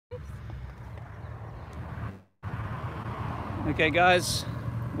Okay guys,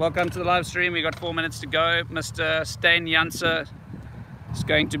 welcome to the live stream. We got 4 minutes to go. Mr. Steen Jansen is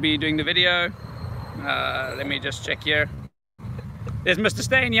going to be doing the video. Let me just check here. There's Mr.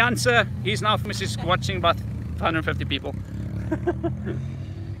 Steen Jansen. He's now watching about 150 people.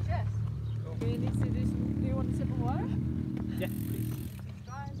 Yes. Do you want a sip of water? Yeah, please.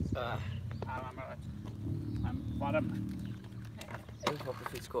 I'm alright. I'm bottom. Even op de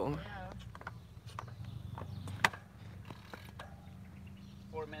fiets komen.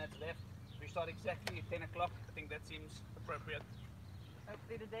 4 minutes left. We start exactly at 10 o'clock. I think that seems appropriate.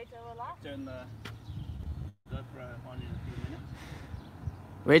 Hopefully the data will last. Turn the GoPro on in a few minutes.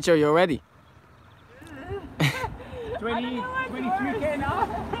 Rachel, you're ready? 23k now.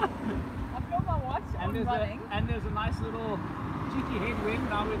 I've got my watch. I'm running. And there's a nice little cheeky headwind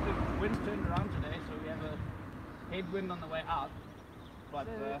now with the wind's turned around today, so we have a headwind on the way out. But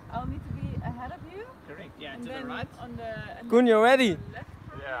So I'll need to be ahead of you. correct, yeah, And to then the right. on the Koen, you're ready? left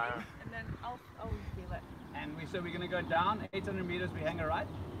probably, Yeah. and then I'll feel it. And so we're gonna go down 800 meters. We hang a right,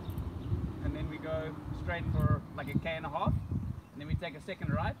 and then we go straight for like a k and a half, and then we take a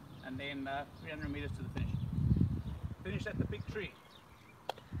second right, and then 300 meters to the finish. Finish at the big tree.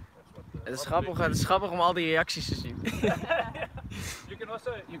 That's what Het is grappig om al die reacties te zien. You can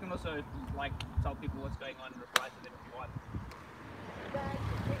also like tell people what's going on and reply to them if you want.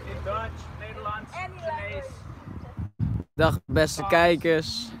 In Dutch, Nederlands, Chinees. Dag beste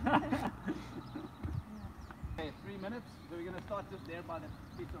kijkers. Okay, 3 minutes. So we're gonna start just there by the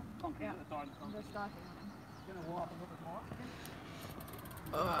piece of concrete. Yeah. The tar and the concrete. We're starting. Gonna walk a little bit more.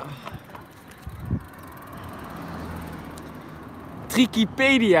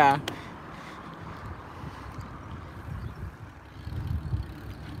 Trikipedia.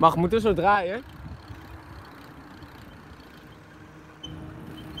 Mag, moeten we zo draaien?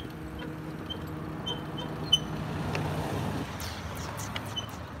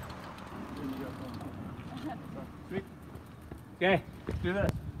 Okay, do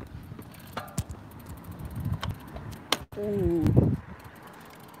this. Oeh.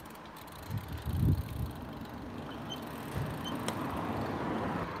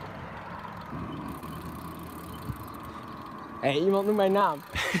 Hé, iemand noemt mijn naam. I'll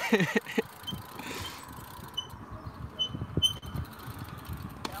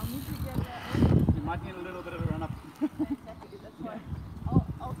need to get You might need a little bit of a run up. exactly. That's why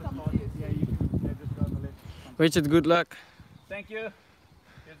I'll come to you. Yeah, you can just go on the left. Richard, good luck. Thank you.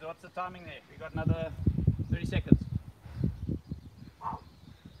 What's the timing there? We got another 30 seconds.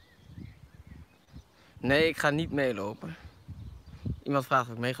 Nee, ik ga niet meelopen. Iemand vraagt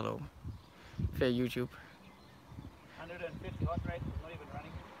of ik mee ga lopen. Via YouTube. 150 heart rate, not even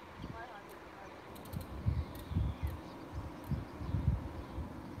running.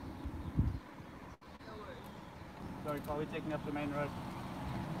 Sorry, probably taking up the main road.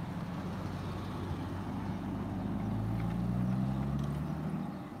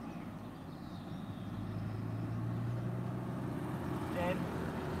 Dead.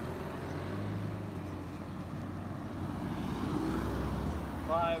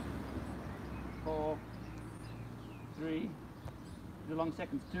 5, 4, 3, the long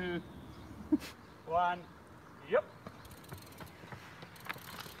seconds, 2, 1, yep.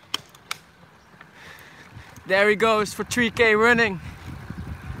 There he goes for 3K running.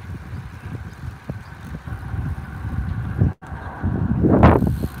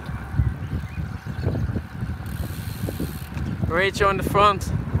 Rachel in the front.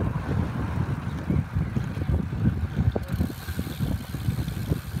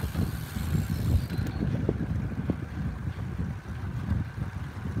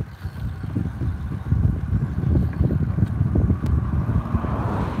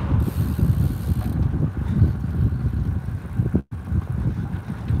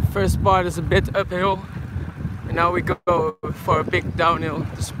 First part is a bit uphill, and now we go for a big downhill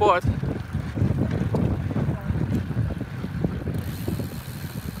to sport.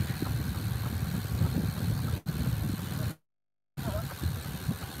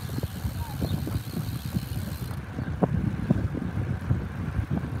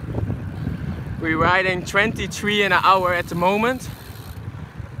 We're riding 23 an hour at the moment.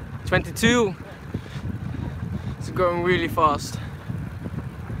 22. It's going really fast.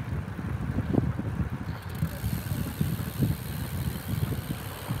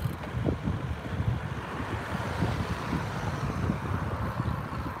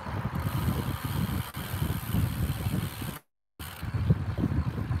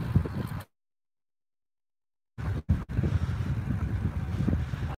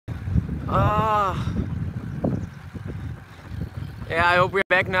 Yeah, I hope we're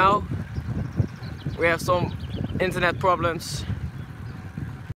back now. we have some internet problems.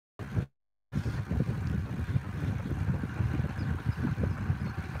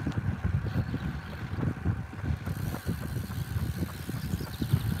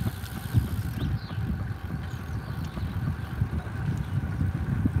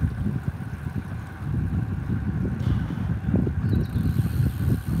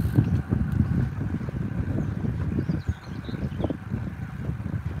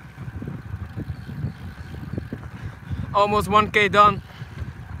 Almost 1K done.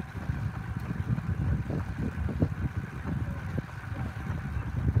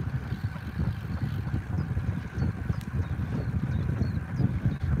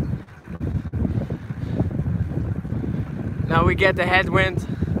 Now we get the headwind.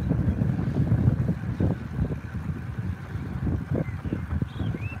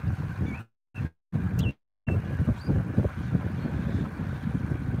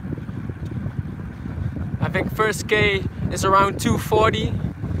 I think first K is around 240,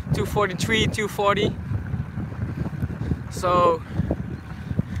 243, 240. So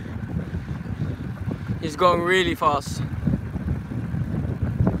he's going really fast.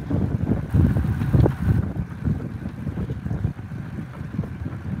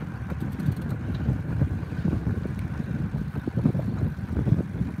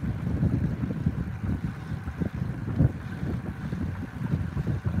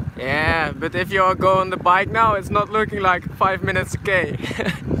 Yeah, but if you go on the bike now, it's not looking like 5 minutes a K.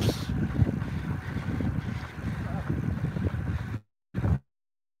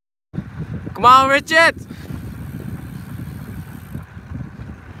 Come on, Richard!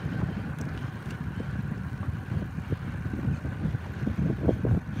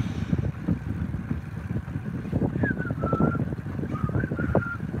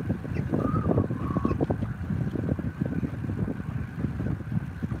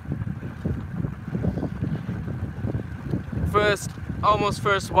 Almost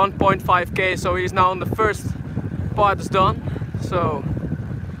first 1.5K, so he's now on the first part is done. So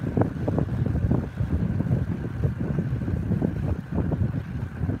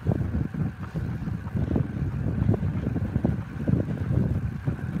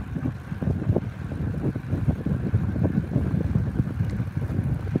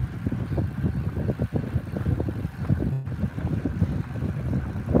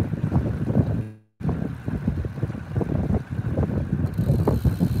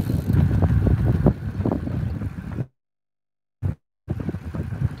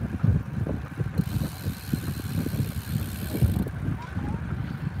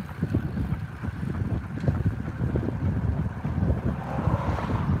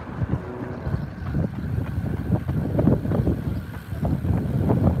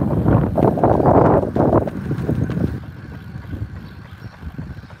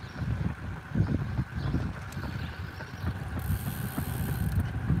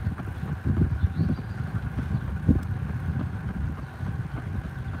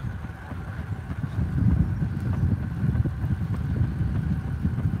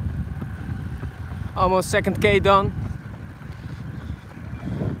almost second K done.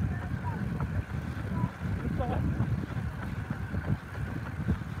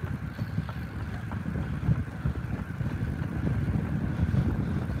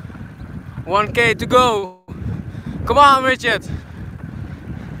 One K to go. Come on, Richard.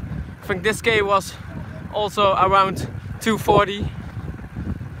 I think this K was also around 240.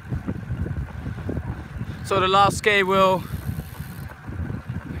 So the last K will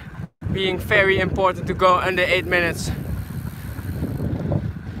being very important to go under 8 minutes.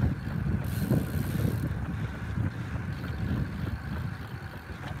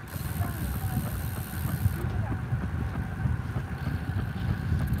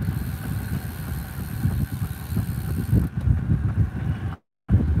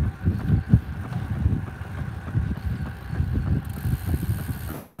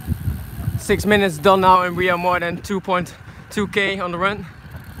 Six minutes done now, and we are more than 2.2K on the run.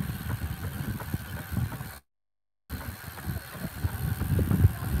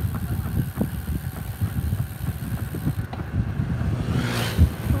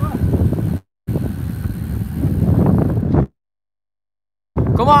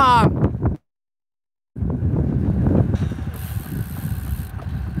 Come on!